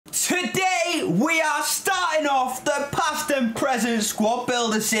Today we are starting off the past and present squad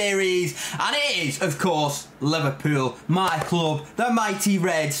builder series, and it is of course Liverpool, my club, the mighty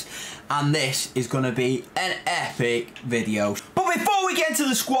Reds, and this is going to be an epic video. But before we get into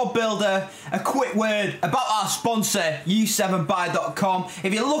the squad builder, a quick word about our sponsor U7Buy.com.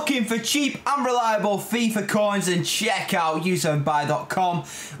 If you're looking for cheap and reliable FIFA coins, then check out U7Buy.com.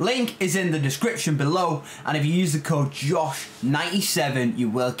 Link is in the description below, and if you use the code JOSH97 you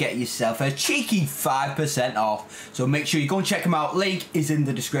will get yourself a cheeky 5% off. So make sure you go and check them out. Link is in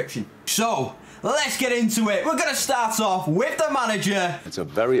the description. So let's get into it. We're going to start off with the manager. It's a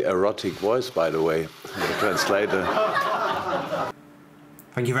very erotic voice, by the way, the translator.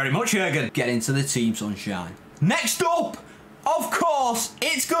 Thank you very much, Jurgen. Get into the team, sunshine. Next up, of course,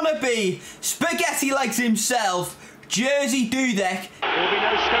 it's going to be Spaghetti Legs himself, Jersey Dudek. There will be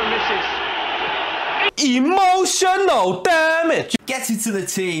no stone misses. Emotional damage. Get into the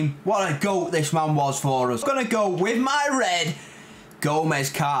team. What a goat this man was for us. Going to go with my red Gomez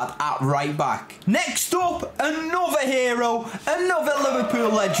card at right back. Next up, another hero, another Liverpool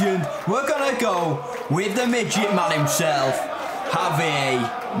legend. We're gonna go with the midget man himself, Javier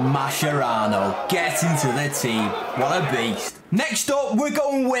Mascherano. Get into the team. What a beast. Next up, we're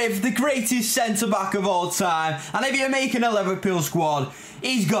going with the greatest centre-back of all time. And if you're making a Liverpool squad,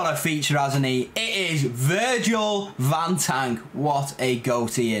 he's got a feature, hasn't he? It is Virgil van Dijk. What a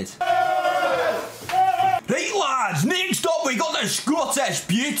goat he is. Right lads, next up we got the Scottish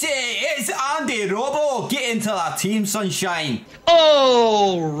beauty. It's Andy Robbo. Get into that team, sunshine.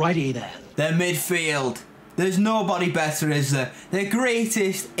 Alrighty then. The midfield. There's nobody better, is there? The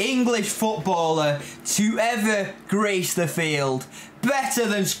greatest English footballer to ever grace the field. Better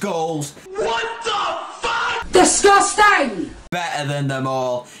than Scholes. What the fuck? Disgusting! Better than them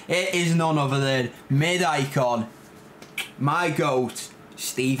all. It is none other than mid-icon, my goat,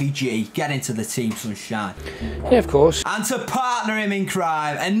 Stevie G. Get into the team, sunshine. Yeah, of course. And to partner him in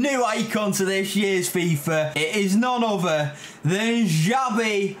crime, a new icon to this year's FIFA, it is none other than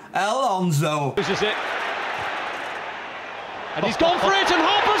XABI ALONSO. This is it. And he's gone for it, and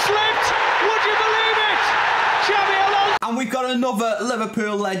Harper slipped. Would you believe it? XABI ALONSO. And we've got another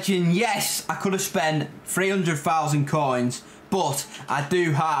Liverpool legend. Yes, I could have spent 300,000 coins, but I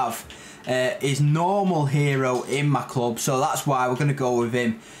do have his normal hero in my club, so that's why we're going to go with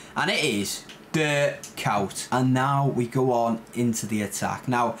him, and it is DALGLISH. And now we go on into the attack.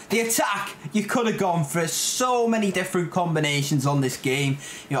 Now the attack, you could have gone for so many different combinations on this game.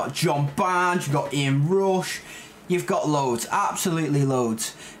 You got John Barnes, you got Ian Rush, you've got loads, absolutely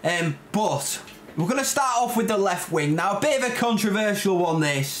loads, but we're going to start off with the left wing. Now a bit of a controversial one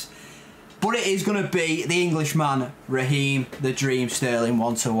this, but it is going to be the Englishman, Raheem the Dream Sterling,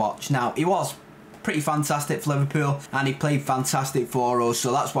 one to watch. Now, he was pretty fantastic for Liverpool, and he played fantastic for us,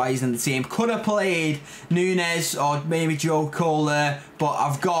 so that's why he's in the team. Could have played Nunes or maybe Joe Cole there, but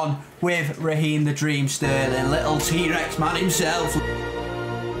I've gone with Raheem the Dream Sterling, little T-Rex man himself.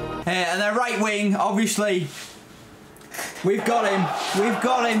 And the right wing, obviously, we've got him, we're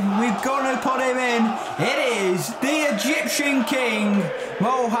going to put him in. It is the Egyptian King,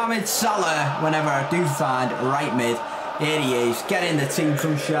 Mohamed Salah. Whenever I do find right mid, here he is. Get in the team,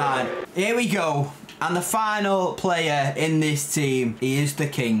 sunshine. Here we go. And the final player in this team, he is the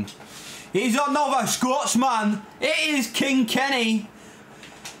king. He's another Scotsman. It is King Kenny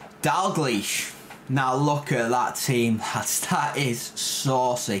Dalglish. Now look at that team, lads. That is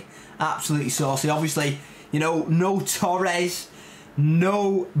saucy. Absolutely saucy. Obviously, you know, no Torres,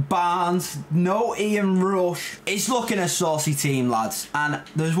 no Barnes, no Ian Rush. It's looking a saucy team, lads. And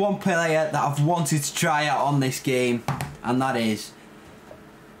there's one player that I've wanted to try out on this game, and that is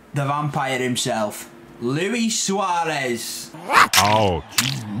the vampire himself, Luis Suarez. Ouch.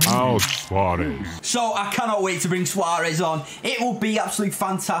 Ouch, Suarez. So I cannot wait to bring Suarez on. It will be absolutely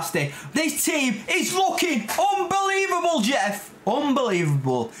fantastic. This team is looking unbelievable, Jeff.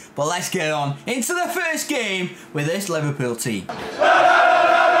 Unbelievable. But let's get on into the first game with this Liverpool team.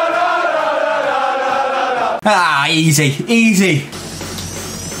 Ah, easy, easy.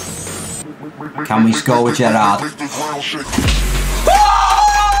 Can we score with Gerrard?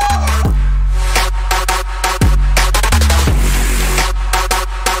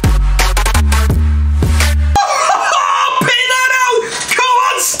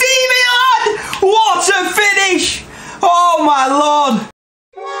 Oh my lord!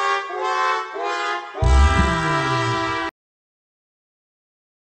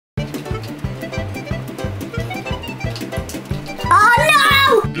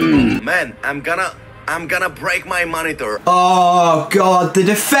 Oh no! Man, I'm gonna break my monitor. Oh god, the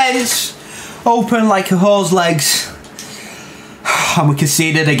defense open like a horse legs. And we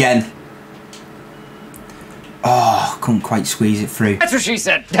conceded again. Oh, couldn't quite squeeze it through. That's what she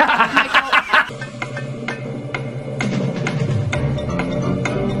said.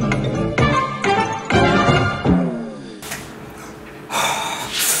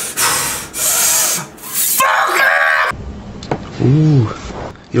 Ooh,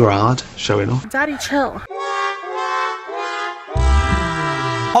 you're hard, showing off. Daddy, chill.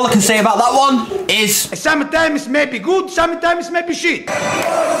 All I can say about that one is... Sometimes may be good, sometimes may be shit. I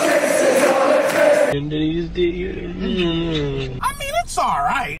mean, it's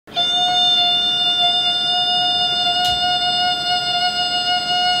alright.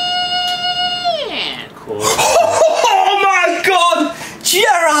 Yeah, cool. Oh my God!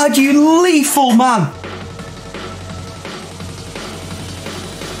 Gerrard, you lethal man!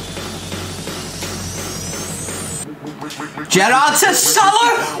 Gerrard to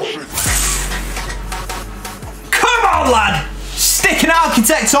Salah! Come on, lad! Stick an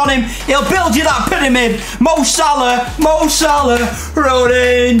architect on him, he'll build you that pyramid. Mo Salah,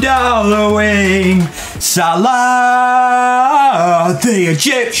 rolling down the wing. Salah, the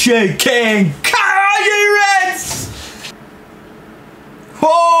Egyptian king. Come on, you Reds!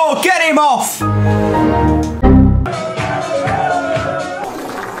 Oh, get him off!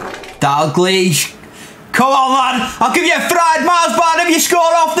 Dalglish. Come on, lad. I'll give you a fried Mars bar if you score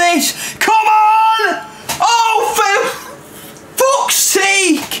off this. Come on! Oh, for fuck's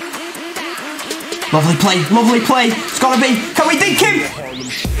sake! Lovely play. It's gotta be. Can we think him?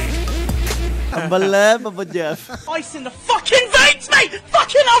 Unbelievable, Jeff. Ice in the fucking veins, mate!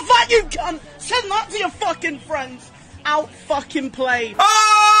 Fucking off that, you cunt! Send that to your fucking friends. Out fucking play.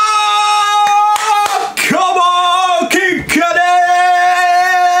 Oh! Come on, Kinkade!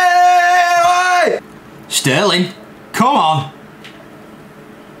 Sterling, come on.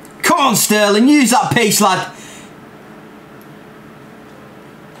 Come on, Sterling, use that pace, lad.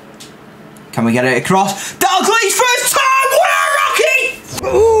 Can we get it across? Dalglish first time! What a Rocky!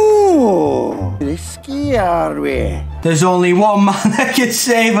 Ooh, risky, are we? There's only one man that can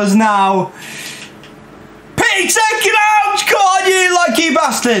save us now. Pete, take it out! Come on, you lucky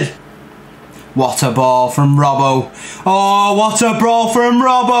bastard! What a ball from Robbo. Oh, what a ball from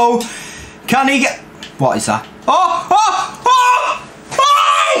Robbo. Can he get... What is that? Oh!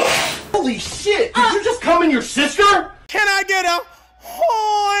 Holy shit! Did you just come in your sister? Can I get a...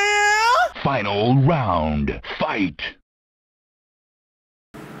 Oh, yeah? Final round. Fight.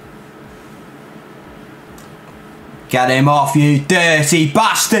 Get him off, you dirty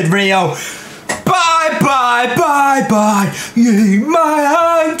bastard, Rio. Bye, bye, bye, bye, you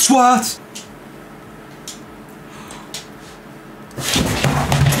my twat.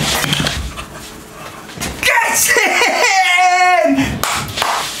 Get in!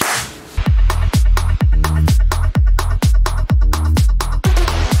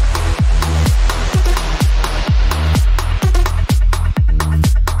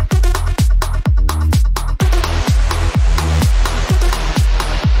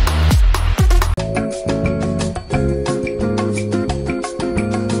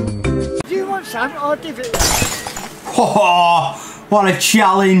 Do you want some or different? Oh, what a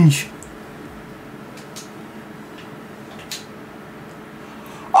challenge.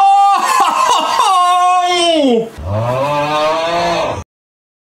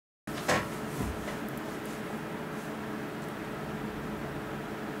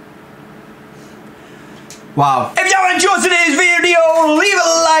 Wow. If you enjoyed today's video, leave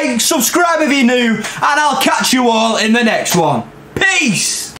a like, subscribe if you're new, and I'll catch you all in the next one. Peace!